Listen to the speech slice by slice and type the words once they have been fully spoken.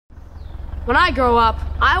When I grow up,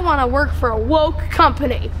 I want to work for a woke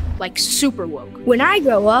company, like super woke. When I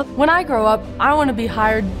grow up, I want to be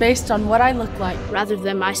hired based on what I look like, rather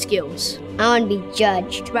than my skills. I want to be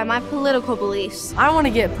judged by my political beliefs. I want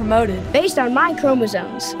to get promoted based on my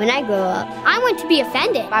chromosomes. When I grow up, I want to be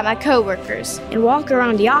offended by my coworkers and walk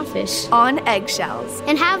around the office on eggshells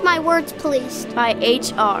and have my words policed by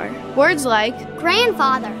HR. Words like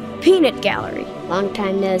grandfather, peanut gallery, long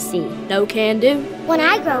time no see, no can do. When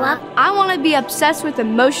I grow up, I want to be obsessed with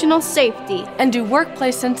emotional safety and do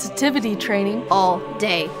workplace sensitivity training all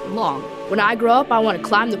day long. When I grow up, I want to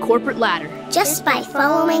climb the corporate ladder just by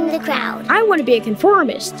following the crowd. I want to be a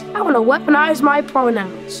conformist. I want to weaponize my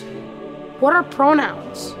pronouns. What are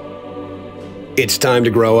pronouns? It's time to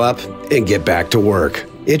grow up and get back to work.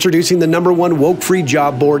 Introducing the #1 woke-free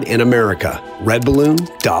job board in America,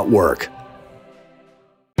 redballoon.work.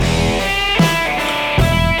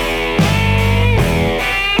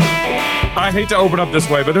 I hate to open up this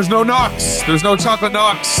way, but there's no Knox. There's no chocolate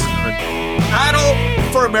Knox.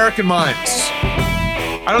 Battle for American minds.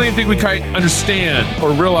 I don't even think we quite understand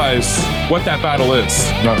or realize what that battle is.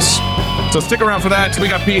 Nice. So stick around for that. We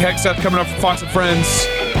got Pete Hegseth coming up from Fox and Friends.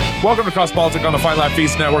 Welcome to Cross Politics on the Fight Laugh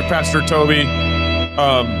Feast Network. Pastor Toby,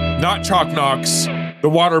 not Chalk Knox, the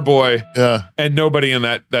water boy, and nobody in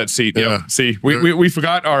that seat. Yeah. See, we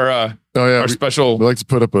forgot our special. We like to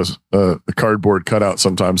put up a cardboard cutout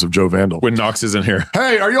sometimes of Joe Vandal when Knox isn't here.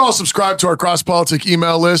 Hey, are you all subscribed to our Cross Politic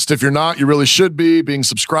email list? If you're not, you really should be. Being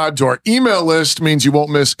subscribed to our email list means you won't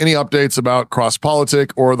miss any updates about Cross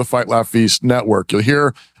Politic or the Fight Laugh Feast Network. You'll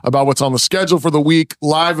hear about what's on the schedule for the week,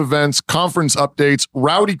 live events, conference updates,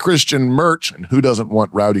 Rowdy Christian merch, and who doesn't want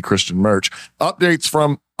Rowdy Christian merch, updates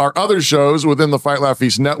from our other shows within the Fight Laugh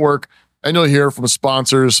Feast Network, and you'll hear from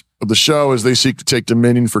sponsors of the show as they seek to take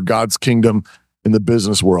dominion for God's kingdom in the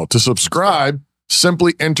business world. To subscribe,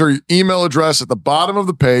 simply enter your email address at the bottom of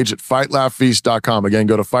the page at fightlaughfeast.com. Again,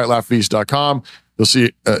 go to fightlaughfeast.com. You'll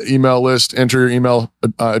see an email list. Enter your email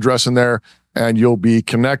address in there, and you'll be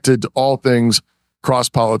connected to all things Cross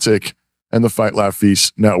Politic and the Fight Laugh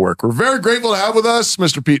Feast Network. We're very grateful to have with us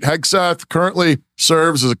Mr. Pete Hegseth, currently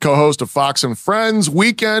serves as a co-host of Fox and Friends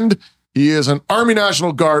Weekend. He is an Army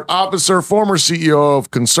National Guard officer, former CEO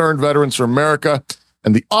of Concerned Veterans for America,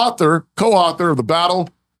 and the co-author of The Battle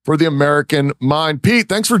for the American Mind. Pete,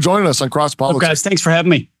 thanks for joining us on Cross Politics. Guys, thanks for having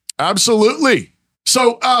me. Absolutely.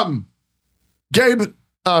 So, Gabe,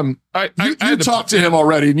 you talked to him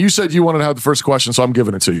already, and you said you wanted to have the first question, so I'm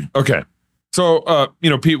giving it to you. Okay. So,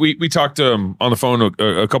 Pete, we talked on the phone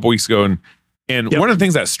a couple weeks ago, and one of the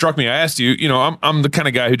things that struck me, I asked you, I'm the kind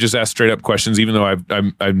of guy who just asks straight up questions, even though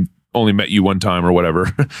I've only met you one time or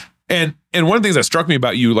whatever. and one of the things that struck me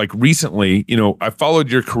about you, like recently, I followed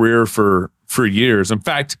your career for years. In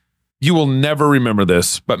fact, you will never remember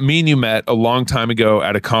this, but me and you met a long time ago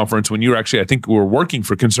at a conference when you were actually, I think we were working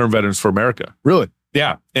for Concerned Veterans for America. Really?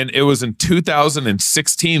 Yeah. And it was in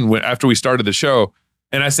 2016 after we started the show.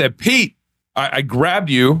 And I said, Pete, I grabbed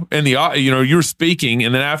you in the, you were speaking,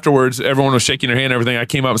 and then afterwards, everyone was shaking their hand and everything. I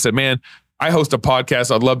came up and said, man, I host a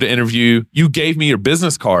podcast. I'd love to interview you. You gave me your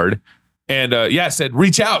business card, and I said,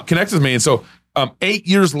 reach out, connect with me. And so 8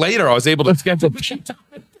 years later, I was able to schedule.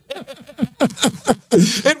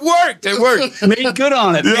 It worked. Made good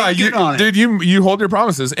on it. Yeah, dude, you hold your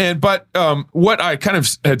promises. But what I kind of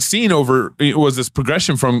had seen over was this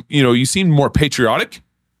progression from, you seemed more patriotic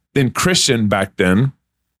than Christian back then,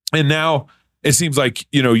 and now it seems like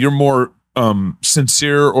you're more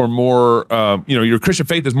sincere, or more your Christian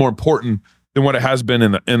faith is more important than what it has been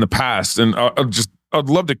in the past. And I'd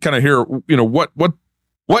love to kind of hear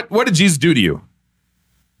what did Jesus do to you?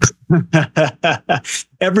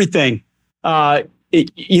 Everything.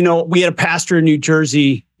 We had a pastor in New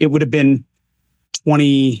Jersey. It would have been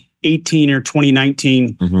 2018 or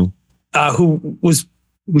 2019, who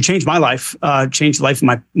changed my life, changed the life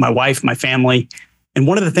of my wife, my family. And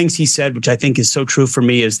one of the things he said, which I think is so true for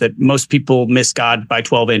me, is that most people miss God by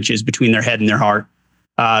 12 inches between their head and their heart.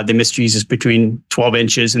 They miss Jesus between 12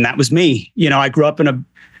 inches. And that was me. I grew up in a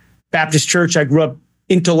Baptist church. I grew up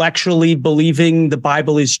intellectually believing the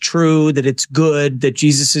Bible is true, that it's good, that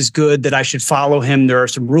Jesus is good, that I should follow him. There are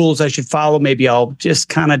some rules I should follow. Maybe I'll just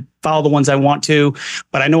kind of follow the ones I want to,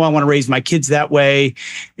 but I know I want to raise my kids that way.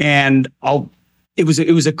 And it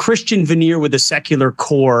was a Christian veneer with a secular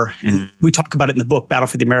core. And we talk about it in the book, Battle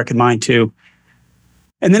for the American Mind, too.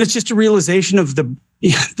 And then it's just a realization of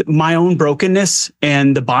my own brokenness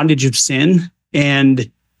and the bondage of sin,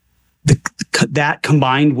 and that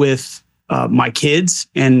combined with my kids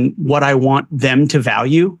and what I want them to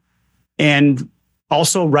value, and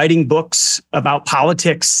also writing books about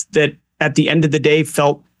politics that at the end of the day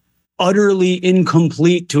felt utterly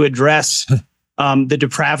incomplete to address the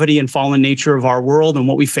depravity and fallen nature of our world and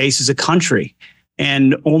what we face as a country.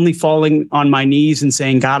 And only falling on my knees and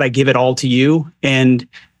saying, God, I give it all to you. And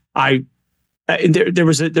there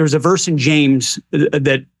was a verse in James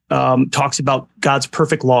that talks about God's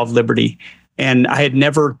perfect law of liberty. And I had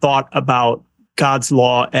never thought about God's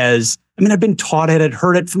law as, I've been taught it, I'd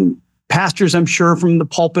heard it from pastors, I'm sure, from the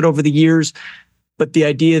pulpit over the years. But the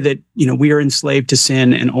idea that, we are enslaved to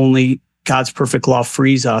sin and only God's perfect law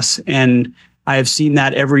frees us. And I have seen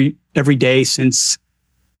that every day since,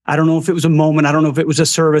 I don't know if it was a moment, I don't know if it was a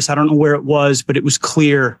service, I don't know where it was, but it was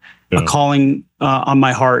clear, a calling on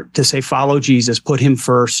my heart to say, follow Jesus, put him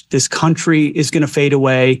first. This country is going to fade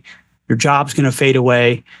away. Your job's going to fade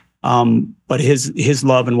away. But his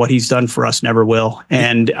love and what he's done for us never will.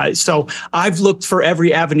 And so I've looked for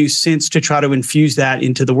every avenue since to try to infuse that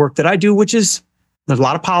into the work that I do, which is, there's a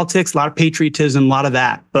lot of politics, a lot of patriotism, a lot of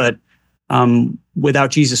that. But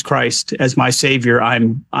without Jesus Christ as my savior,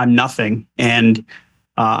 I'm nothing. And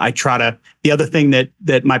I try to, the other thing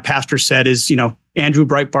that my pastor said is, Andrew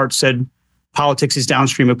Breitbart said, politics is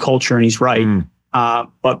downstream of culture, and he's right.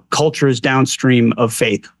 But culture is downstream of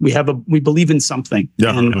faith. We believe in something,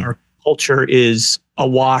 and our culture is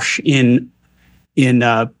awash in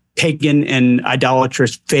pagan and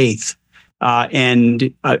idolatrous faith.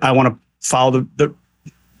 And I want to follow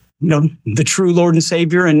the true Lord and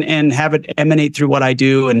Savior and have it emanate through what I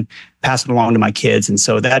do and pass it along to my kids. And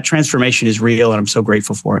so that transformation is real, and I'm so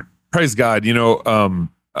grateful for it. Praise God.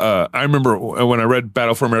 I remember when I read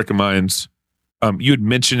Battle for American Minds, you had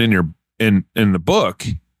mentioned in the book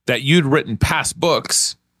that you'd written past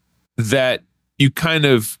books that you kind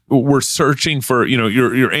of were searching for,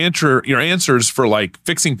 your answers for like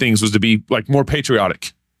fixing things was to be like more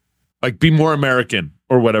patriotic, like be more American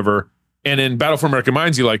or whatever. And in Battle for American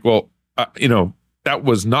Minds, you're like, well, that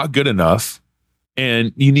was not good enough,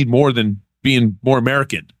 and you need more than being more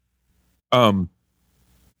American.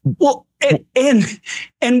 Well,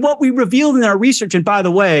 and what we revealed in our research, and by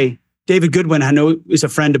the way, David Goodwin, I know, is a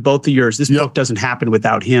friend of both of yours. This book doesn't happen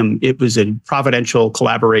without him. It was a providential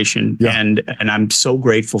collaboration, and I'm so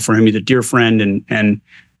grateful for him. He's a dear friend, and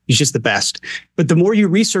he's just the best. But the more you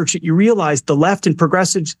research it, you realize the left and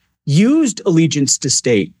progressives used allegiance to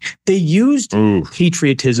state. They used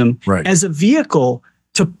patriotism as a vehicle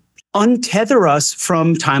to untether us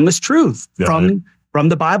from timeless truth, from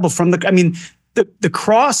the Bible, the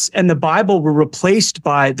cross and the Bible were replaced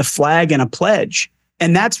by the flag and a pledge.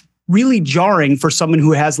 And that's really jarring for someone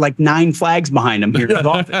who has like 9 flags behind him here in the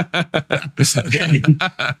office.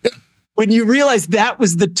 When you realize that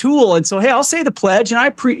was the tool. And so, hey, I'll say the pledge, and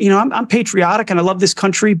I'm patriotic and I love this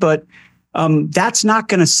country, but that's not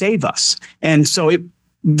going to save us. And so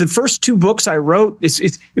the first 2 books I wrote,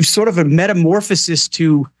 it's sort of a metamorphosis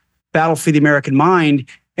to Battle for the American Mind.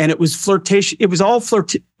 And it was flirtation. It was all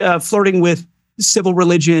flirting with civil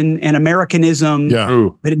religion and Americanism,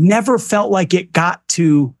 but it never felt like it got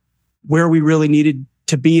to where we really needed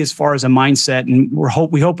to be as far as a mindset. And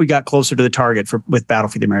we hope we got closer to the target with Battle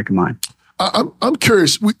for the American Mind. I'm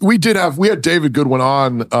curious. We had David Goodwin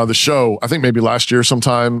on the show, I think maybe last year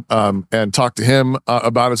sometime, and talked to him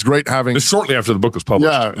about it. It's great having shortly after the book was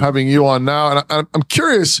published. Yeah, having you on now, and I'm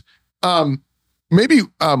curious. Maybe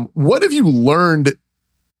what have you learned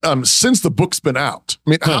since the book's been out? I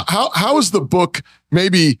mean, how is the book?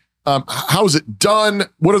 Maybe how is it done?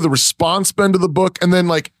 What have the response been to the book? And then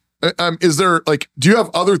is there do you have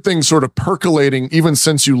other things sort of percolating even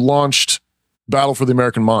since you launched Battle for the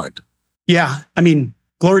American Mind? Yeah, I mean,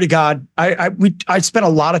 glory to God. I spent a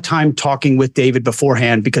lot of time talking with David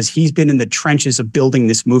beforehand because he's been in the trenches of building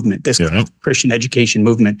this movement, this Christian education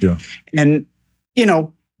movement. Yeah. And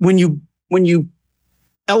when you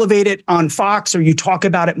elevate it on Fox or you talk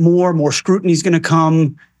about it more scrutiny is going to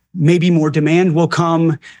come, maybe more demand will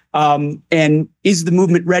come. And is the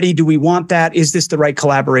movement ready? Do we want that? Is this the right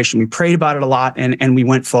collaboration? We prayed about it a lot and we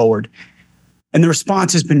went forward. And the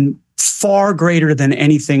response has been far greater than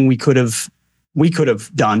anything we could have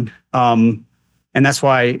done. And that's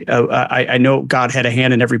why I know God had a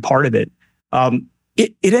hand in every part of it.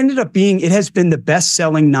 It ended up it has been the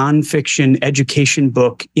best-selling nonfiction education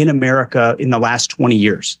book in America in the last 20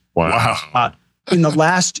 years. Wow. In the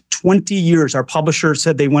last 20 years, our publisher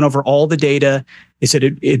said they went over all the data. They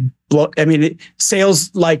said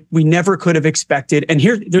sales like we never could have expected. And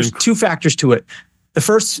there's 2 factors to it. The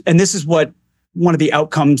first, and this is one of the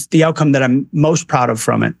outcome that I'm most proud of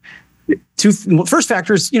from it. First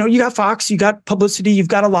factor is, you got Fox, you got publicity, you've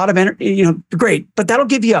got a lot of great, but that'll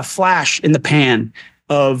give you a flash in the pan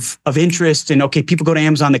of interest. And okay, people go to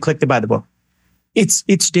Amazon, they click, they buy the book. It's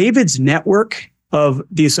David's network of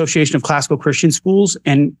the Association of Classical Christian Schools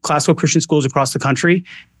and classical Christian schools across the country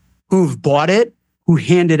who've bought it, who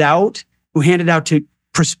handed out to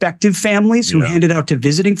prospective families, who handed out to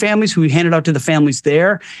visiting families, who handed out to the families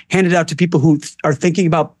there, handed out to people who are thinking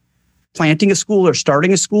about planting a school or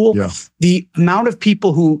starting a school. Yeah. The amount of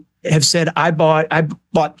people who have said, I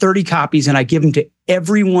bought 30 copies and I give them to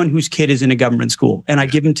everyone whose kid is in a government school. And I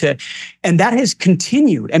give them to, and that has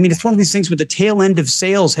continued. I mean, it's one of these things where the tail end of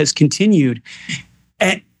sales has continued.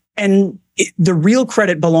 And the real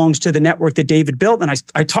credit belongs to the network that David built. And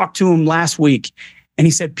I talked to him last week and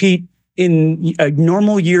he said, Pete, in a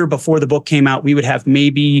normal year before the book came out, we would have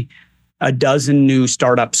maybe a dozen new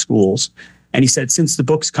startup schools. And he said, since the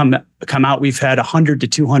book's come out, we've had 100 to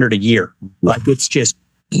 200 a year. Like it's just,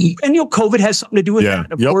 and COVID has something to do with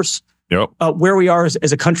that, of course, where we are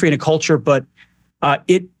as a country and a culture. But I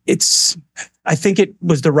think it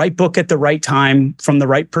was the right book at the right time from the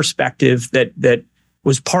right perspective that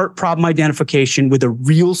was part problem identification with a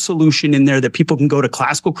real solution in there that people can go to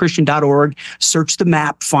classicalchristian.org, search the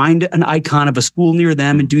map, find an icon of a school near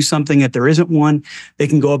them and do something. If there isn't one, they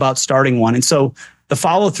can go about starting one. And so the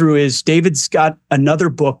follow through is David's got another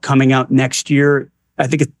book coming out next year. I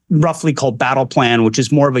think it's roughly called Battle Plan, which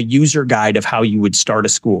is more of a user guide of how you would start a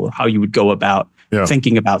school, how you would go about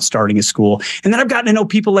thinking about starting a school. And then I've gotten to know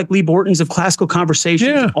people like Lee Borton's of Classical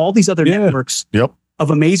Conversations, and all these other networks of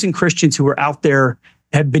amazing Christians who are out there,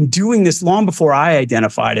 have been doing this long before I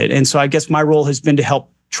identified it. And so I guess my role has been to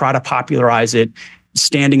help try to popularize it,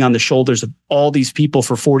 standing on the shoulders of all these people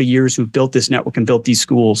for 40 years who've built this network and built these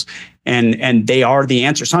schools. And they are the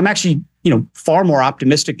answer. So I'm actually, far more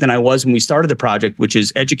optimistic than I was when we started the project, which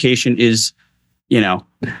is education is,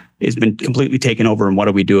 has been completely taken over. And what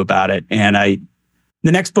do we do about it? And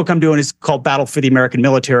the next book I'm doing is called Battle for the American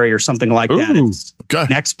Military or something like that. It's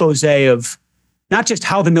an expose of not just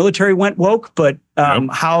how the military went woke, but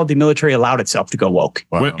how the military allowed itself to go woke.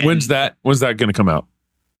 Wow. When's that going to come out?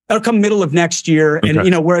 It'll come middle of next year. Okay.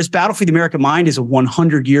 And, whereas Battle for the American Mind is a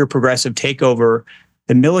 100-year progressive takeover,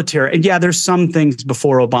 the military, and there's some things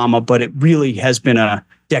before Obama, but it really has been a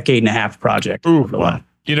decade and a half project. Wow.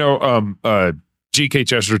 G.K.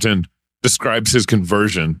 Chesterton describes his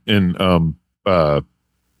conversion in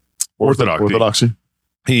Orthodoxy.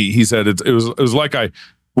 He said it was like I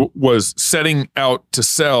was setting out to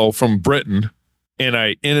sail from Britain, and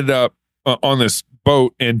I ended up on this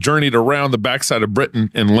boat and journeyed around the backside of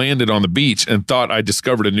Britain and landed on the beach and thought I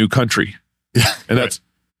discovered a new country. Yeah, and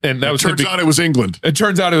that turns out it was England. It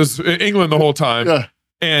turns out it was England the whole time. Yeah,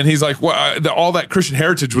 and he's like, well, all that Christian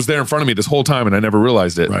heritage was there in front of me this whole time, and I never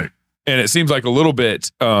realized it. Right. And it seems like a little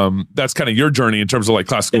bit that's kind of your journey in terms of like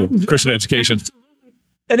classical Christian education.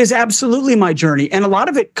 That is absolutely my journey, and a lot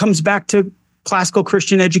of it comes back to classical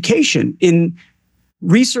Christian education. In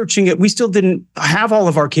researching it, we still didn't have all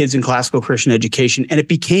of our kids in classical Christian education. And it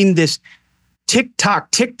became this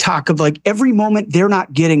tick-tock of like every moment they're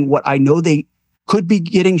not getting what I know they could be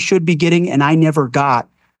getting, should be getting, and I never got.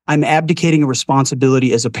 I'm abdicating a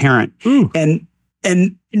responsibility as a parent. And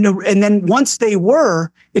then once they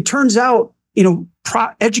were, it turns out,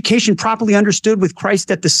 education properly understood with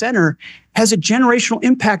Christ at the center has a generational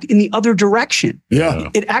impact in the other direction. Yeah.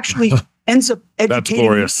 It actually ends up educating That's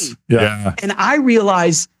glorious. me. Yeah. And I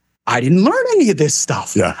realize I didn't learn any of this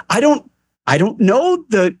stuff. Yeah. I don't know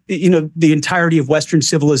the entirety of Western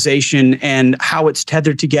civilization and how it's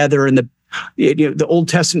tethered together and the Old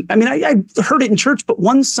Testament. I mean, I heard it in church, but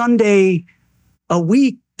one Sunday a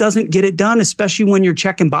week doesn't get it done, especially when you're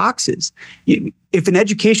checking boxes. If an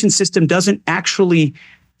education system doesn't actually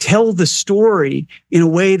tell the story in a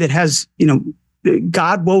way that has,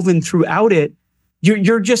 God woven throughout it,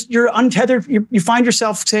 you're untethered. You find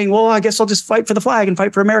yourself saying, well, I guess I'll just fight for the flag and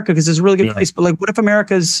fight for America because it's a really good place. But like, what if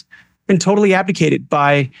America's been totally abdicated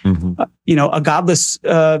by, a godless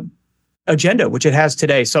agenda, which it has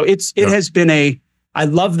today? So it has been I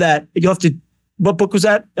love that. You'll have to, what book was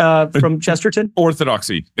that from Chesterton?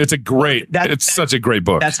 Orthodoxy. It's a great, such a great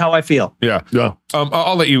book. That's how I feel. Yeah. Yeah.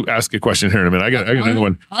 I'll let you ask a question here in a minute. I got another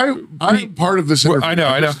one. I'm part of this interview. I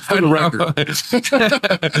know. For the record.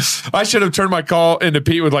 I should have turned my call into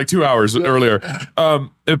Pete with like 2 hours earlier.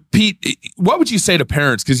 Pete, what would you say to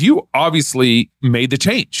parents? Because you obviously made the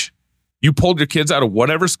change. You pulled your kids out of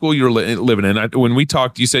whatever school you're living in. When we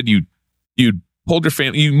talked, you said you pulled your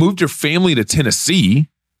family, you moved your family to Tennessee,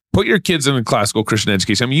 put your kids in a classical Christian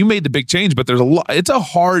education. I mean, you made the big change, but it's a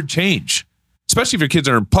hard change, especially if your kids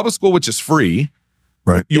are in public school, which is free.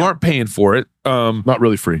 Right. You aren't paying for it. Not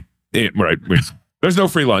really free. Right. There's no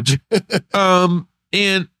free lunch. And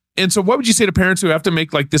so what would you say to parents who have to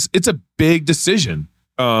make like this? It's a big decision.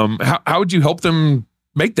 How would you help them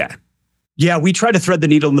make that? Yeah, we try to thread the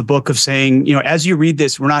needle in the book of saying, as you read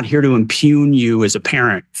this, we're not here to impugn you as a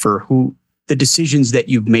parent for the decisions that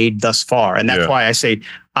you've made thus far. And that's why I say,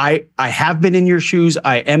 I have been in your shoes.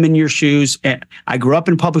 I am in your shoes. And I grew up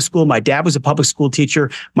in public school. My dad was a public school teacher.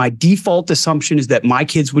 My default assumption is that my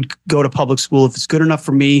kids would go to public school. If it's good enough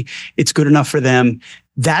for me, it's good enough for them.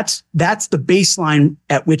 That's the baseline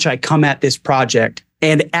at which I come at this project.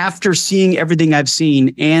 And after seeing everything I've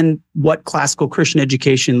seen and what classical Christian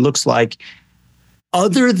education looks like,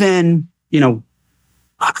 other than,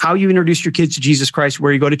 how you introduce your kids to Jesus Christ,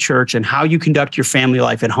 where you go to church, and how you conduct your family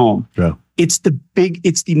life at home. Yeah. It's the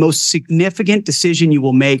most significant decision you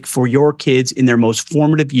will make for your kids in their most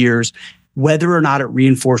formative years, whether or not it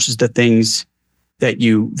reinforces the things that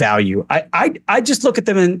you value. I just look at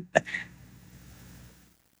them and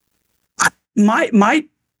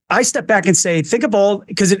I step back and say, think of all,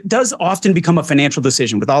 because it does often become a financial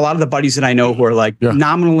decision with a lot of the buddies that I know who are like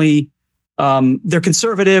nominally, they're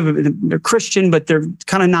conservative, they're Christian, but they're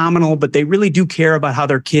kind of nominal, but they really do care about how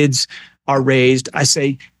their kids are raised. I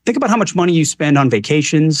say, think about how much money you spend on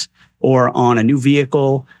vacations or on a new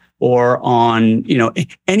vehicle or on,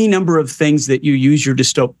 any number of things that you use your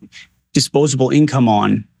disposable income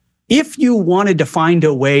on. If you wanted to find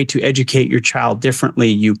a way to educate your child differently,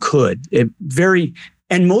 you could.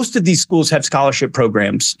 And most of these schools have scholarship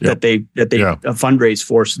programs that they fundraise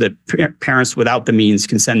for, so that parents without the means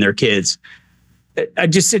can send their kids. I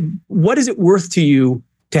just said, what is it worth to you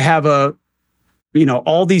to have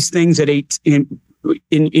all these things at 18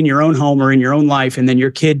 in your own home or in your own life, and then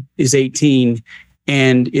your kid is 18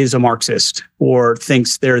 and is a Marxist or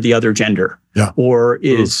thinks they're the other gender or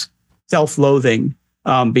is self-loathing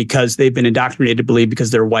because they've been indoctrinated to believe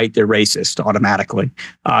because they're white, they're racist automatically.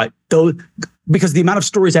 Because the amount of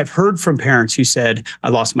stories I've heard from parents who said, I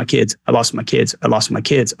lost my kids, I lost my kids, I lost my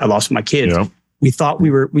kids, I lost my kids. Yeah. We thought we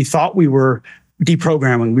were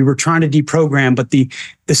deprogramming. We were trying to deprogram, but the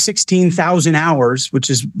 16,000 hours, which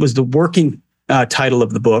was the working title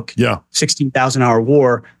of the book, 16,000 Hour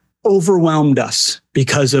War, overwhelmed us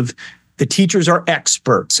because of the teachers are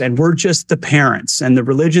experts and we're just the parents, and the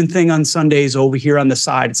religion thing on Sundays over here on the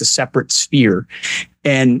side, it's a separate sphere.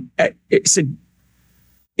 And it's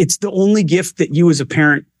the only gift that you as a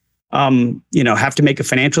parent, have to make a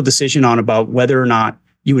financial decision on about whether or not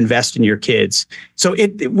you invest in your kids. So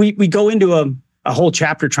we go into a whole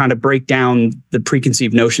chapter trying to break down the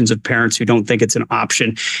preconceived notions of parents who don't think it's an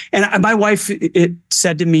option. And my wife, it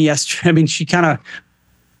said to me yesterday, she kind of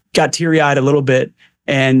got teary-eyed a little bit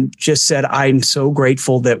and just said, I'm so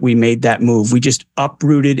grateful that we made that move. We just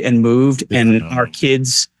uprooted and moved, and our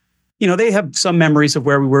kids, they have some memories of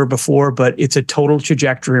where we were before, but it's a total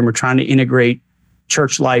trajectory, and we're trying to integrate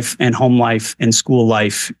church life and home life and school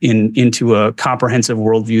life into a comprehensive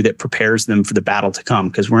worldview that prepares them for the battle to come,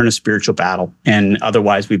 because we're in a spiritual battle, and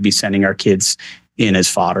otherwise we'd be sending our kids in as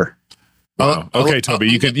fodder. Okay, Toby,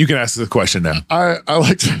 you can ask the question now. I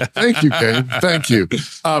like to thank you, Kane. Thank you.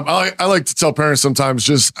 I like to tell parents sometimes,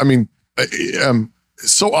 so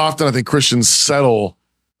often I think Christians settle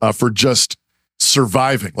for just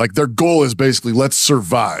surviving. Like their goal is basically, let's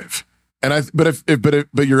survive.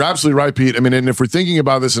 But you're absolutely right, Pete. And if we're thinking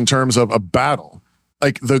about this in terms of a battle,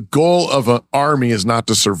 like the goal of an army is not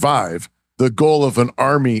to survive. The goal of an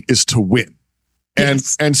army is to win. And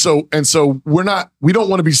so we don't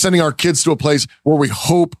want to be sending our kids to a place where we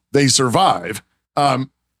hope they survive.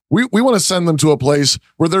 We want to send them to a place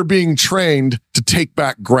where they're being trained to take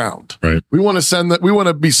back ground. Right. We want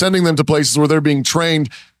to be sending them to places where they're being trained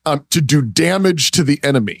to do damage to the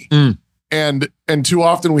enemy. And too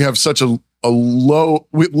often we have such a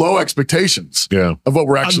low expectations of what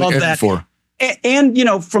we're actually aiming for.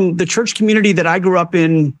 And from the church community that I grew up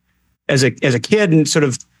in as a kid, and sort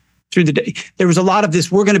of through the day, there was a lot of this,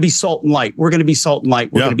 we're going to be salt and light. We're going to be salt and light.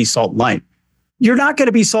 We're going to be salt and light. You're not going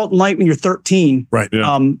to be salt and light when you're 13. Right.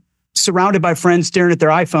 Yeah. Surrounded by friends staring at their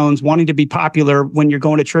iPhones, wanting to be popular when you're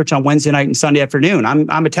going to church on Wednesday night and Sunday afternoon.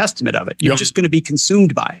 I'm a testament of it. You're just going to be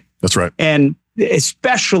consumed by it. That's right. And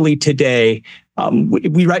especially today,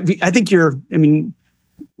 I think you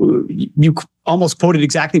almost quoted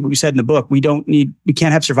exactly what we said in the book. We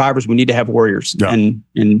can't have survivors. We need to have warriors. Yeah.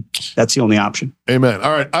 And that's the only option. Amen.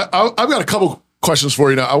 All right. I've got a couple questions for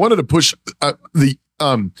you now. I wanted to push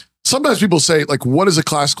sometimes people say, like, what is a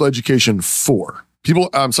classical education for? People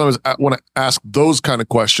sometimes want to ask those kind of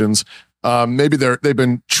questions. Maybe they've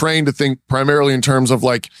been trained to think primarily in terms of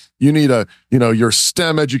like, you need your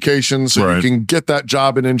STEM education so you can get that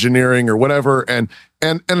job in engineering or whatever. And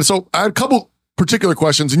so I had a couple particular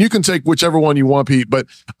questions, and you can take whichever one you want, Pete. But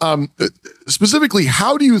specifically,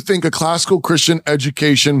 how do you think a classical Christian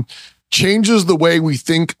education changes the way we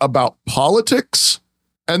think about politics,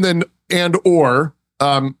 and you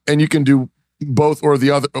can do both or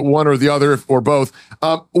the other, one or the other, or both.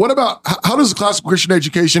 What about, how does classical Christian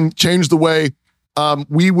education change the way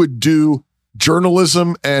we would do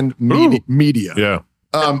journalism and media? Yeah.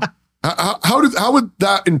 How would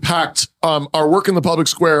that impact our work in the public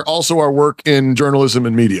square, also our work in journalism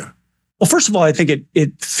and media? Well, first of all, I think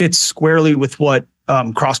it fits squarely with what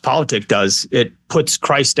Cross Politic does. It puts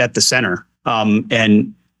Christ at the center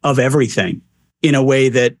and of everything, in a way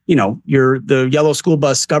that, you're the yellow school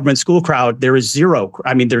bus government school crowd. There is zero.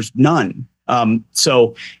 I mean, there's none.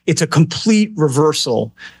 So it's a complete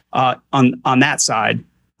reversal on that side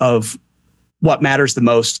of what matters the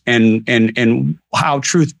most, and how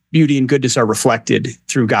truth, beauty, and goodness are reflected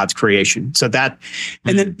through God's creation. So that,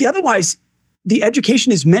 and then otherwise, the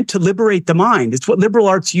education is meant to liberate the mind. It's what liberal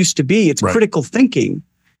arts used to be. It's critical thinking.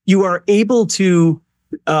 You are able to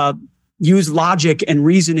use logic and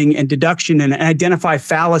reasoning and deduction and identify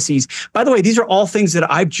fallacies. By the way, these are all things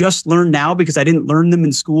that I've just learned now because I didn't learn them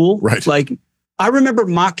in school. Right. Like, I remember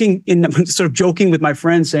mocking, sort of joking with my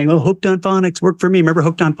friends, saying, "Oh, hooked on phonics worked for me." Remember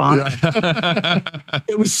hooked on phonics? Yeah.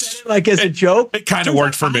 It was said like as a joke. It kind of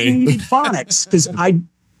worked for me. I need phonics because I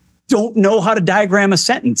don't know how to diagram a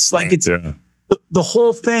sentence. Like it's the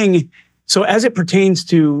whole thing. So as it pertains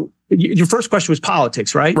to your first question was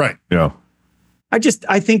politics, right? Right. Yeah.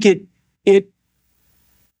 I think it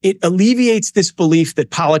alleviates this belief that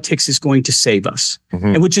politics is going to save us,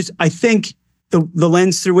 and which is, I think, the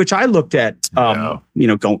lens through which I looked at,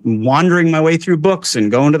 wandering my way through books and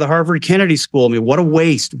going to the Harvard Kennedy School. I mean, what a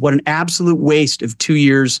waste! What an absolute waste of 2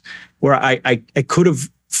 years where I could have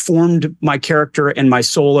formed my character and my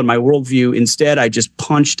soul and my worldview. Instead, I just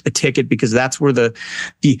punched a ticket because that's where the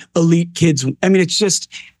elite kids. I mean, it's just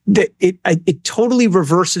that it totally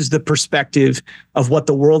reverses the perspective of what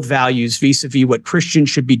the world values vis-a-vis what Christians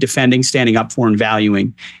should be defending, standing up for, and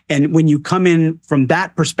valuing. And when you come in from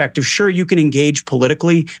that perspective, sure, you can engage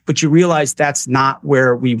politically, but you realize that's not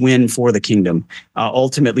where we win for the kingdom.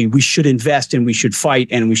 Ultimately, we should invest and we should fight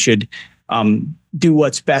and we should do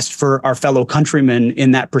what's best for our fellow countrymen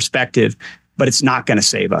in that perspective, but it's not going to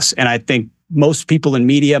save us. And I think most people in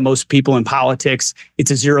media, most people in politics,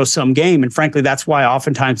 it's a zero-sum game. And frankly, that's why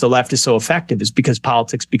oftentimes the left is so effective, is because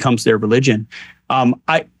politics becomes their religion.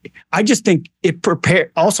 I just think it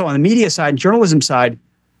prepares, also on the media side and journalism side,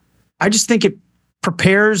 I just think it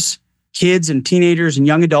prepares kids and teenagers and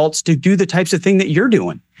young adults to do the types of thing that you're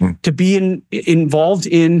doing, to be involved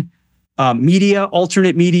in media,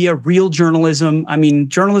 alternate media, real journalism. I mean,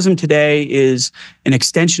 journalism today is an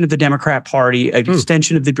extension of the Democrat Party, an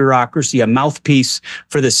extension of the bureaucracy, a mouthpiece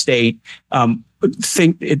for the state.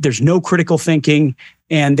 There's no critical thinking,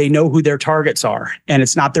 and they know who their targets are, and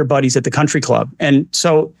it's not their buddies at the country club. And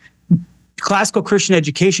so classical Christian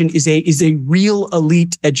education is a real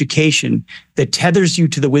elite education that tethers you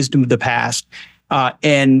to the wisdom of the past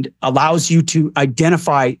and allows you to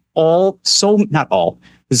identify not all,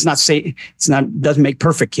 doesn't make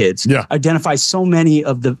perfect kids. Yeah. Identify so many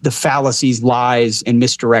of the fallacies, lies, and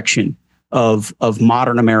misdirection of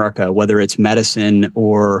modern America, whether it's medicine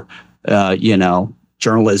or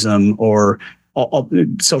journalism or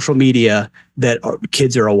social media, that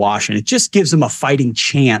kids are awash in. It just gives them a fighting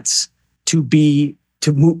chance to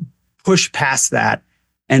push past that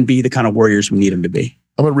and be the kind of warriors we need them to be.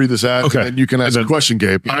 I'm going to read this ad, and you can ask a question,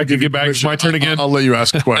 Gabe. I can get back. It's my turn again. I'll let you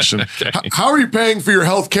ask a question. Okay. How are you paying for your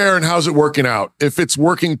health care, and how's it working out? If it's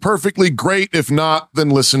working perfectly, great. If not, then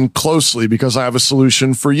listen closely, because I have a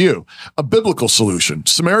solution for you, a biblical solution.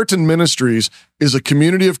 Samaritan Ministries is a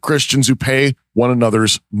community of Christians who pay one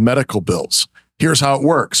another's medical bills. Here's how it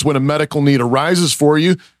works. When a medical need arises for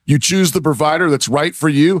you, you choose the provider that's right for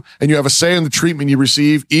you, and you have a say in the treatment you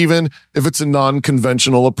receive, even if it's a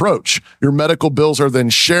non-conventional approach. Your medical bills are then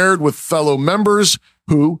shared with fellow members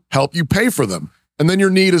who help you pay for them. And then your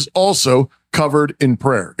need is also covered in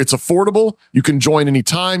prayer. It's affordable. You can join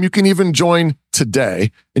anytime. You can even join today.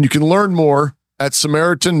 And you can learn more at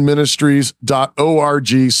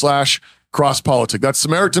SamaritanMinistries.org/crosspolitic. That's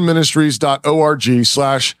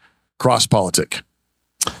SamaritanMinistries.org/crosspolitic.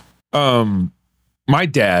 My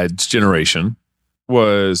dad's generation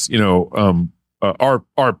was, our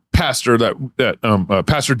pastor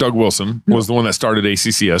Pastor Doug Wilson was the one that started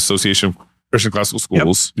ACCS, Association of Christian Classical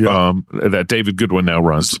Schools, that David Goodwin now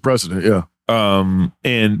runs. The president,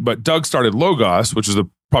 but Doug started Logos, which is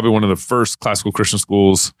probably one of the first classical Christian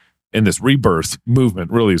schools in this rebirth movement.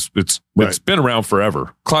 Really, it's been around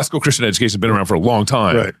forever. Classical Christian education has been around for a long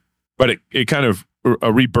time, but it kind of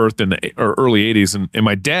a rebirth in the early 80s. And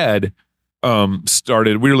my dad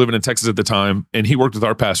started. We were living in Texas at the time, and he worked with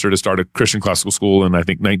our pastor to start a Christian classical school in, I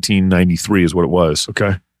think, 1993 is what it was.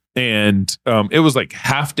 Okay. And it was like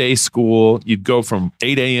half day school. You'd go from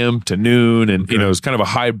 8 a.m. to noon, and it was kind of a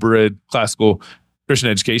hybrid classical Christian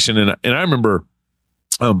education. And I remember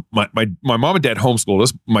my mom and dad homeschooled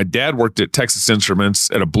us. My dad worked at Texas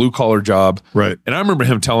Instruments at a blue collar job. Right. And I remember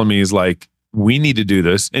him telling me, he's like, we need to do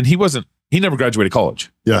this. And he never graduated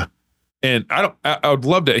college. Yeah. And I would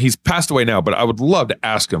love to, he's passed away now, but I would love to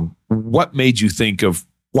ask him, what made you think of,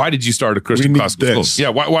 why did you start a Christian classical school? Yeah.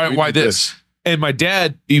 Why this? And my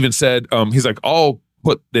dad even said, he's like, I'll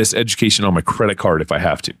put this education on my credit card if I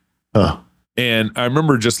have to. And I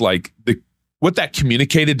remember just like what that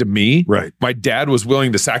communicated to me. Right. My dad was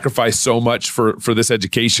willing to sacrifice so much for this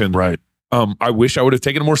education. Right. I wish I would have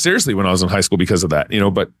taken it more seriously when I was in high school because of that,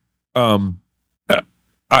 but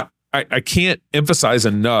I can't emphasize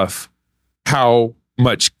enough how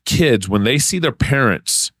much kids, when they see their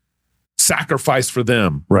parents sacrifice for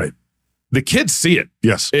them, right, the kids see it.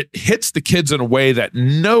 Yes. It hits the kids in a way that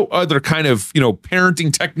no other kind of,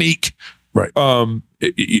 parenting technique, right,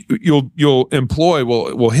 you'll employ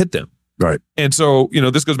will hit them. Right. And so,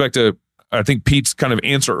 this goes back to, I think, Pete's kind of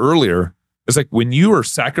answer earlier. It's like when you are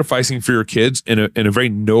sacrificing for your kids in a very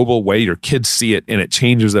noble way, your kids see it and it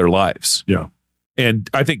changes their lives. Yeah. And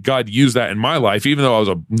I think God used that in my life, even though I was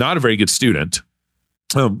not a very good student.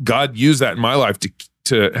 God used that in my life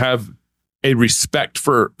to have a respect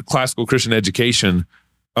for classical Christian education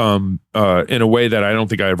in a way that I don't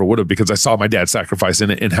think I ever would have, because I saw my dad sacrifice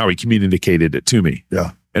in it and how he communicated it to me.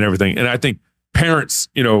 Yeah. And everything. And I think parents,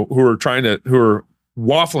 who are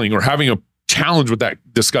waffling or having a challenge with that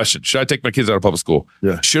discussion. Should I take my kids out of public school?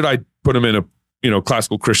 Yeah. Should I put them in a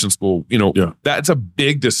classical Christian school? That's a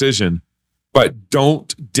big decision, but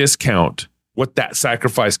don't discount what that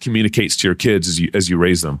sacrifice communicates to your kids as you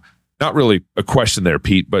raise them. Not really a question there,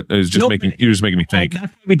 Pete, but it was just making me think. That's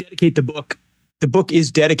why we dedicate the book. The book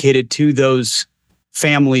is dedicated to those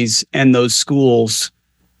families and those schools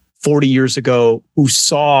 40 years ago who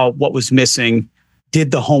saw what was missing,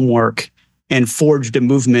 did the homework, and forged a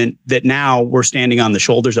movement that now we're standing on the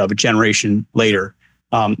shoulders of a generation later.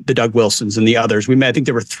 The Doug Wilsons and the others. I think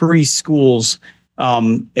there were 3 schools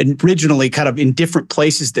originally kind of in different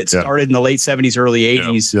places that started in the late 70s, early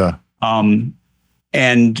 80s. Yeah.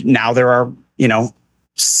 And now there are, I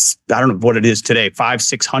don't know what it is today,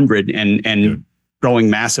 500-600 and growing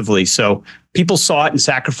massively. So people saw it and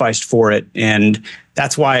sacrificed for it. And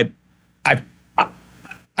that's why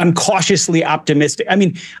I'm cautiously optimistic. I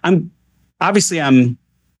mean,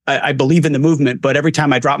 I believe in the movement, but every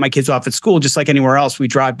time I drop my kids off at school, just like anywhere else, we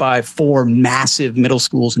drive by 4 massive middle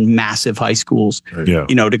schools and massive high schools. Yeah.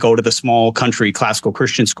 To go to the small country classical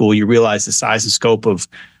Christian school, you realize the size and scope of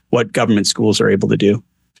what government schools are able to do.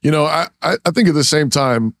 I think at the same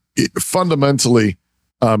time, fundamentally,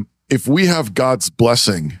 if we have God's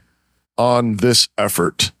blessing on this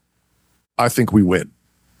effort, I think we win.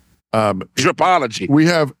 Your apology. We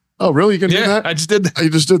have. Oh, really? You can do that? I just did that. You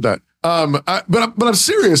just did that. But I'm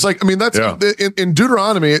serious. Like, I mean, that's in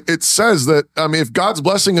Deuteronomy. It says that if God's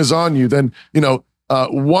blessing is on you, then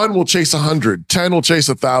 1 will chase 100, 10 will chase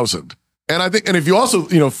 1,000. And I think, and if you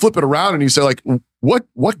also flip it around and you say like,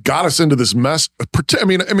 what got us into this mess? I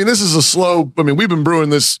mean, this is a slow. I mean, we've been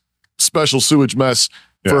brewing this special sewage mess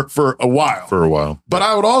for a while. But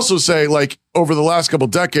I would also say, like, over the last couple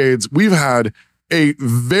decades, we've had a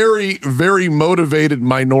very, very motivated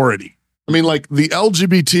minority. I mean, like the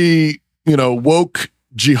LGBT, woke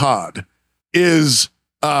jihad is,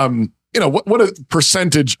 what a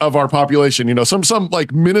percentage of our population, some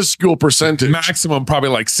like minuscule percentage. Maximum probably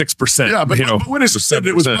like 6%. Yeah, but when it said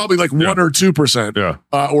it was probably like 1 or 2%,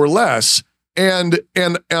 or less. And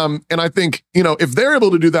I think, if they're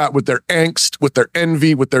able to do that with their angst, with their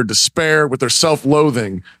envy, with their despair, with their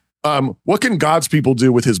self-loathing, what can God's people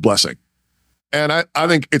do with his blessing? And I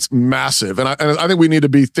think it's massive. And I think we need to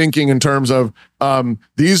be thinking in terms of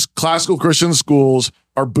these classical Christian schools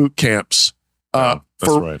are boot camps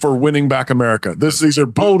for winning back America. These are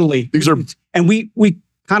totally. These are, and we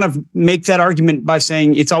kind of make that argument by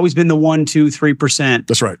saying it's always been the 1%, 2%, 3%.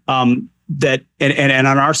 That's right. That and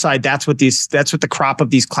on our side, that's what the crop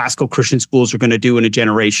of these classical Christian schools are going to do in a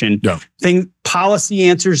generation. Yeah. Policy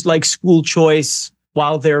answers like school choice,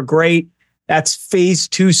 while they're great, that's phase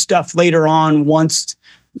 2 stuff later on. Once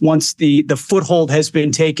the foothold has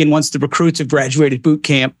been taken, once the recruits have graduated boot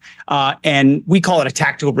camp, and we call it a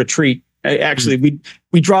tactical retreat. Actually,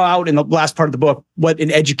 we draw out in the last part of the book what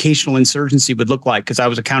an educational insurgency would look like, because I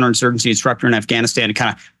was a counterinsurgency instructor in Afghanistan, and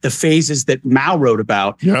kind of the phases that Mao wrote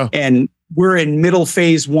about. Yeah. And we're in middle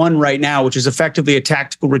phase 1 right now, which is effectively a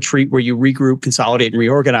tactical retreat where you regroup, consolidate, and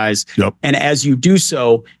reorganize. Yep. And as you do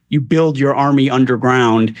so, you build your army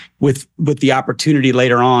underground with the opportunity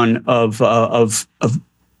later on of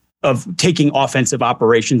taking offensive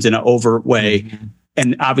operations in an overt way. Mm-hmm.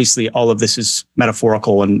 And obviously, all of this is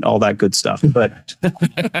metaphorical and all that good stuff. But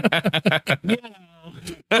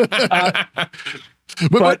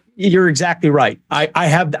but you're exactly right.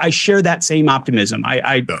 I share that same optimism.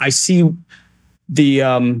 I see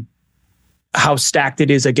the how stacked it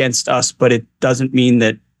is against us, but it doesn't mean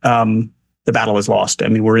that the battle is lost. I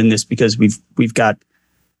mean, we're in this because we've got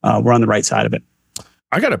we're on the right side of it.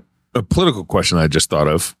 I got a political question I just thought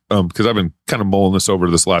of because I've been kind of mulling this over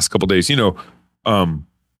this last couple of days. You know,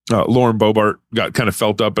 Lauren Boebert got kind of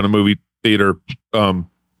felt up in a movie theater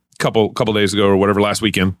couple days ago or whatever, last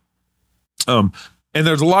weekend. And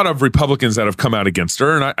there's a lot of Republicans that have come out against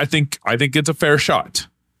her, and I think it's a fair shot.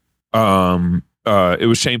 It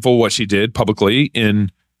was shameful what she did publicly,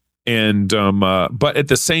 but at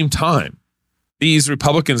the same time, these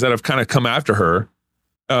Republicans that have kind of come after her,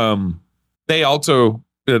 they also,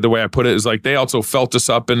 the way I put it is like they also felt us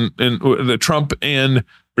up, and the Trump and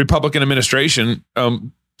Republican administration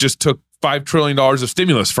just took $5 trillion of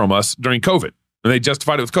stimulus from us during COVID, and they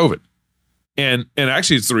justified it with COVID. And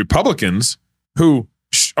actually, it's the Republicans who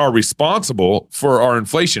are responsible for our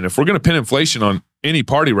inflation. If we're going to pin inflation on any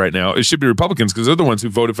party right now, it should be Republicans because they're the ones who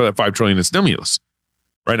voted for that $5 trillion in stimulus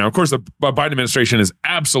right now. Of course, the Biden administration has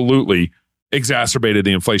absolutely exacerbated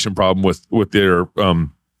the inflation problem with their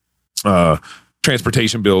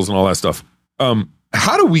transportation bills and all that stuff.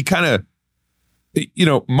 How do we kind of,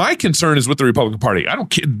 my concern is with the Republican Party. I don't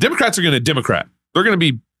care. Democrats are going to Democrat. They're going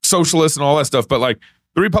to be socialists and all that stuff, but like,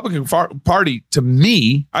 the Republican Party, to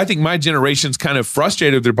me, I think my generation's kind of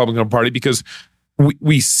frustrated with the Republican Party because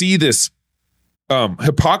we see this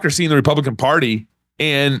hypocrisy in the Republican Party,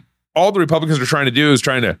 and all the Republicans are trying to do is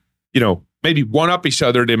trying to, maybe one-up each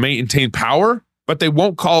other to maintain power, but they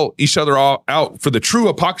won't call each other all out for the true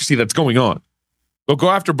hypocrisy that's going on. They'll go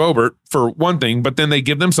after Boebert for one thing, but then they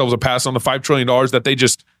give themselves a pass on the $5 trillion that they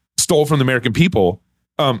just stole from the American people.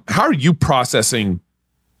 How are you processing,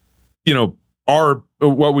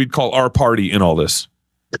 what we'd call our party in all this?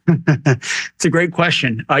 It's a great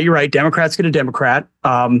question. You're right. Democrats get a Democrat.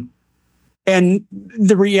 And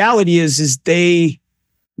the reality is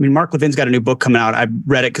Mark Levin's got a new book coming out. I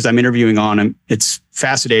read it because I'm interviewing on him. It's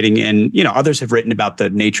fascinating. And, others have written about the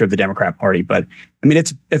nature of the Democrat Party, but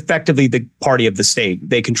it's effectively the party of the state.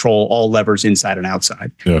 They control all levers inside and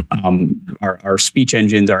outside. Yeah. Our speech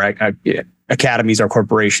engines, our academies, our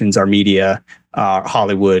corporations, our media,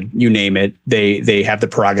 Hollywood, you name it. They have the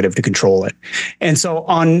prerogative to control it. And so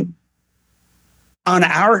on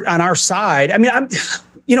our side, I'm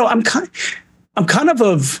kind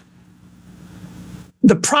of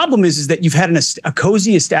the problem is that you've had a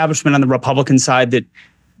cozy establishment on the Republican side that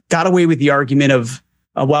got away with the argument of,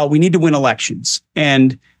 we need to win elections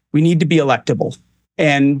and we need to be electable.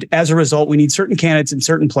 And as a result, we need certain candidates in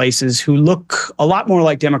certain places who look a lot more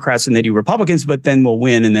like Democrats than they do Republicans, but then we'll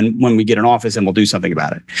win. And then when we get in office, and we'll do something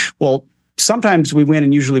about it. Well, sometimes we win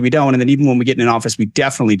and usually we don't. And then even when we get in office, we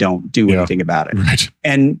definitely don't do anything about it. Right.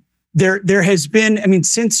 And there has been,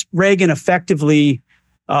 since Reagan effectively,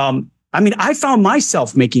 I found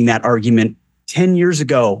myself making that argument 10 years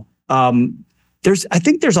ago. I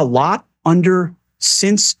think there's a lot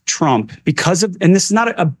since Trump because of, and this is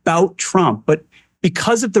not about Trump, but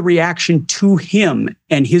because of the reaction to him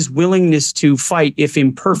and his willingness to fight, if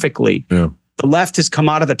imperfectly, the left has come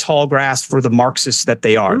out of the tall grass for the Marxists that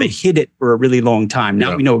they are. They hid it for a really long time.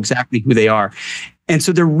 Now we know exactly who they are. And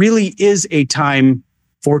so there really is a time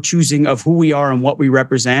for choosing of who we are and what we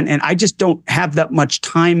represent. And I just don't have that much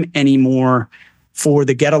time anymore for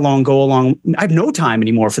the get along, go along. I have no time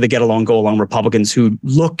anymore for the get along, go along Republicans who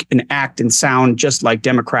look and act and sound just like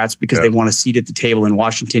Democrats because they want a seat at the table in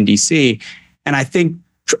Washington, D.C. And I think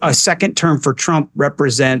a second term for Trump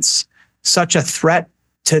represents such a threat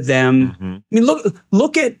to them. Mm-hmm.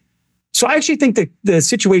 Look at, so I actually think that the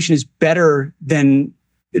situation is better than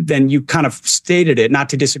you kind of stated it, not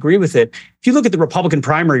to disagree with it. If you look at the Republican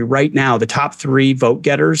primary right now, the top 3 vote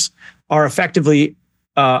getters are effectively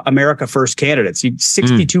America First candidates.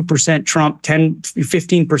 62% Trump,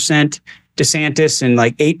 15% DeSantis, and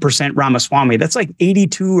like 8% Ramaswamy. That's like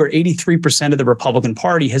 82 or 83% of the Republican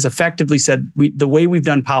Party has effectively said the way we've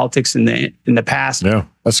done politics in the past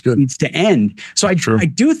that's good. Needs to end. So I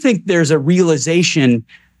do think there's a realization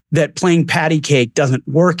that playing patty cake doesn't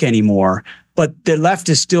work anymore. But the left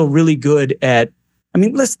is still really good at,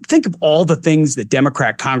 let's think of all the things that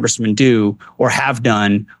Democrat congressmen do or have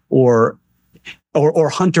done, or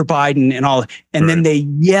Hunter Biden and all, and then they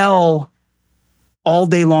yell all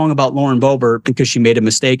day long about Lauren Boebert because she made a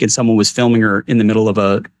mistake and someone was filming her in the middle of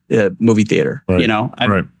a movie theater. Right. You know, I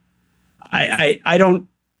don't,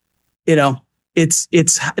 it's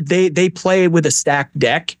they play with a stacked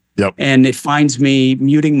deck. Yep. And it finds me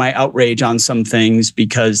muting my outrage on some things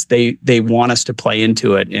because they want us to play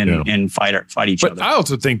into it and fight each other. But I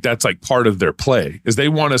also think that's like part of their play is they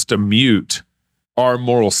want us to mute our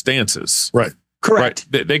moral stances. Right. Correct.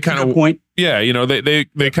 Right? They kind of point. Yeah.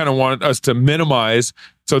 They kind of want us to minimize.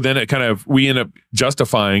 So then it kind of, we end up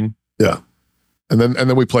justifying. Yeah. And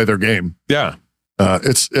then we play their game. Yeah.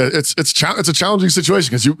 It's a challenging situation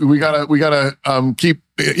because we gotta keep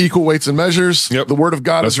equal weights and measures. Yep. The word of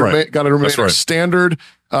God has got to remain our standard.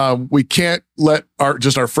 We can't let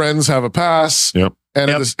our friends have a pass. Yep.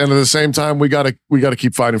 And at the same time, we gotta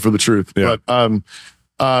keep fighting for the truth. Yeah.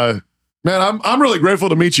 But man, I'm really grateful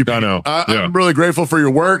to meet you, Pete. I know. I'm really grateful for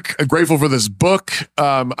your work. I'm grateful for this book.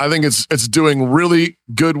 I think it's doing really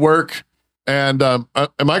good work. And am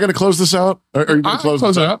I going to close this out? Are you going to close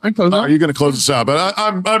it out? Are you going to close this out? But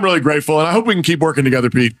I'm really grateful, and I hope we can keep working together,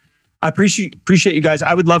 Pete. I appreciate you guys.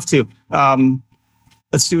 I would love to.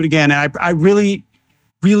 Let's do it again. And I really,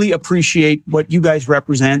 really appreciate what you guys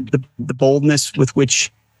represent, the boldness with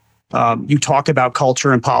which you talk about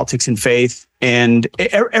culture and politics and faith and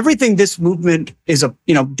everything. This movement is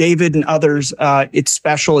David and others. It's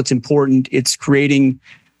special. It's important. It's creating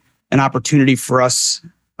an opportunity for us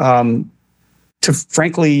to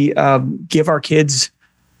frankly give our kids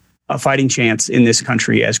a fighting chance in this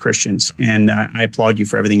country as Christians. And I applaud you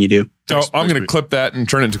for everything you do. So I'm going to clip that and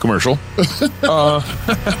turn it into commercial. Well,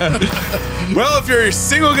 if you're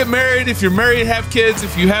single, get married. If you're married, have kids.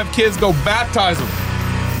 If you have kids, go baptize them.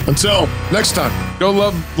 Until next time. Go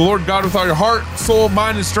love the Lord God with all your heart, soul,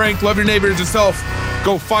 mind, and strength. Love your neighbor as yourself.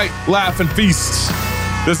 Go fight, laugh, and feast.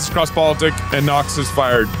 This is Cross Politic, and Knox is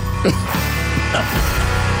fired.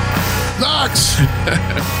 Knox!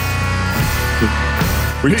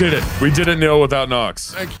 We did it. We did it, Neil, without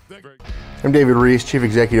Knox. Thank you. I'm David Reese, Chief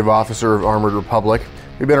Executive Officer of Armored Republic.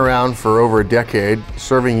 We've been around for over a decade,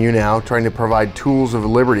 serving you now, trying to provide tools of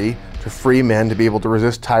liberty to free men to be able to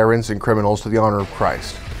resist tyrants and criminals to the honor of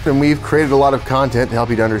Christ. And we've created a lot of content to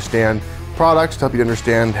help you to understand products, to help you to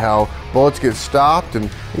understand how bullets get stopped, and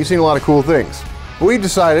you've seen a lot of cool things. But we've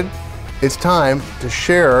decided it's time to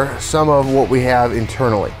share some of what we have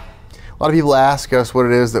internally. A lot of people ask us what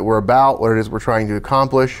it is that we're about, what it is we're trying to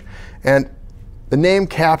accomplish, and the name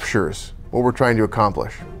captures what we're trying to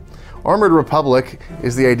accomplish. Armored Republic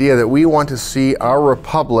is the idea that we want to see our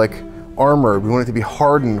republic armored. We want it to be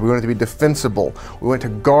hardened. We want it to be defensible. We want to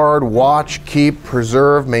guard, watch, keep,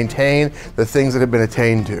 preserve, maintain the things that have been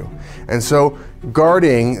attained to. And so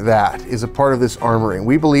guarding that is a part of this armoring.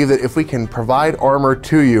 We believe that if we can provide armor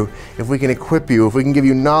to you, if we can equip you, if we can give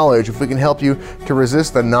you knowledge, if we can help you to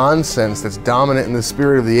resist the nonsense that's dominant in the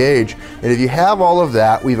spirit of the age, and if you have all of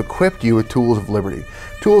that, we've equipped you with tools of liberty.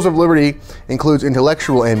 Tools of liberty includes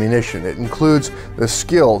intellectual ammunition. It includes the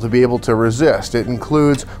skill to be able to resist. It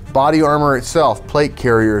includes body armor itself, plate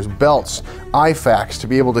carriers, belts, IFAKs to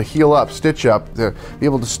be able to heal up, stitch up, to be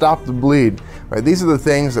able to stop the bleed. Right? These are the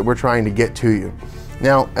things that we're trying to get to you.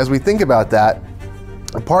 Now, as we think about that,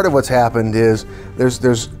 a part of what's happened is there's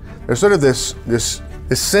sort of this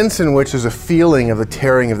sense in which there's a feeling of the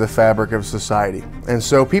tearing of the fabric of society. And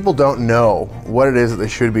so people don't know what it is that they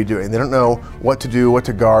should be doing. They don't know what to do, what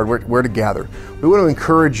to guard, where to gather. We want to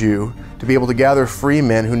encourage you to be able to gather free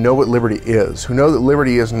men who know what liberty is, who know that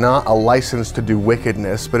liberty is not a license to do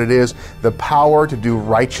wickedness, but it is the power to do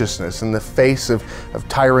righteousness in the face of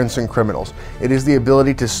tyrants and criminals. It is the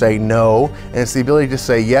ability to say no, and it's the ability to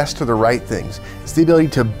say yes to the right things. It's the ability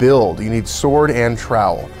to build. You need sword and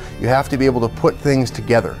trowel. You have to be able to put things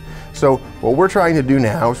together. So what we're trying to do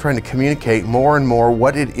now is trying to communicate more and more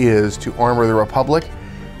what it is to armor the republic.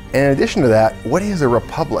 And in addition to that, what is a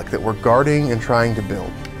republic that we're guarding and trying to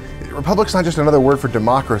build? The republic's not just another word for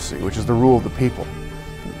democracy, which is the rule of the people.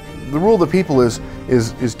 The rule of the people is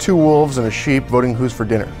two wolves and a sheep voting who's for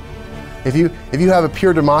dinner. If you have a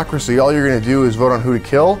pure democracy, all you're going to do is vote on who to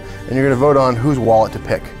kill, and you're going to vote on whose wallet to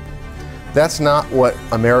pick. That's not what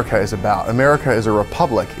America is about. America is a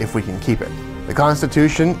republic if we can keep it. The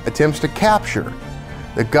Constitution attempts to capture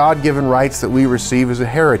the God-given rights that we receive as a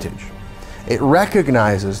heritage. It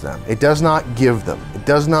recognizes them. It does not give them. It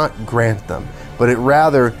does not grant them. But it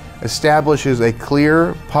rather establishes a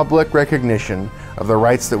clear public recognition of the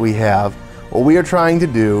rights that we have. What we are trying to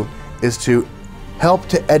do is to help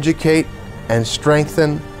to educate and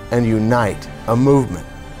strengthen and unite a movement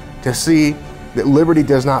to see that liberty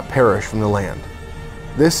does not perish from the land.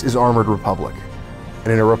 This is Armored Republic.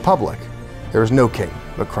 And in a republic, there is no king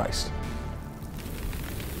but Christ.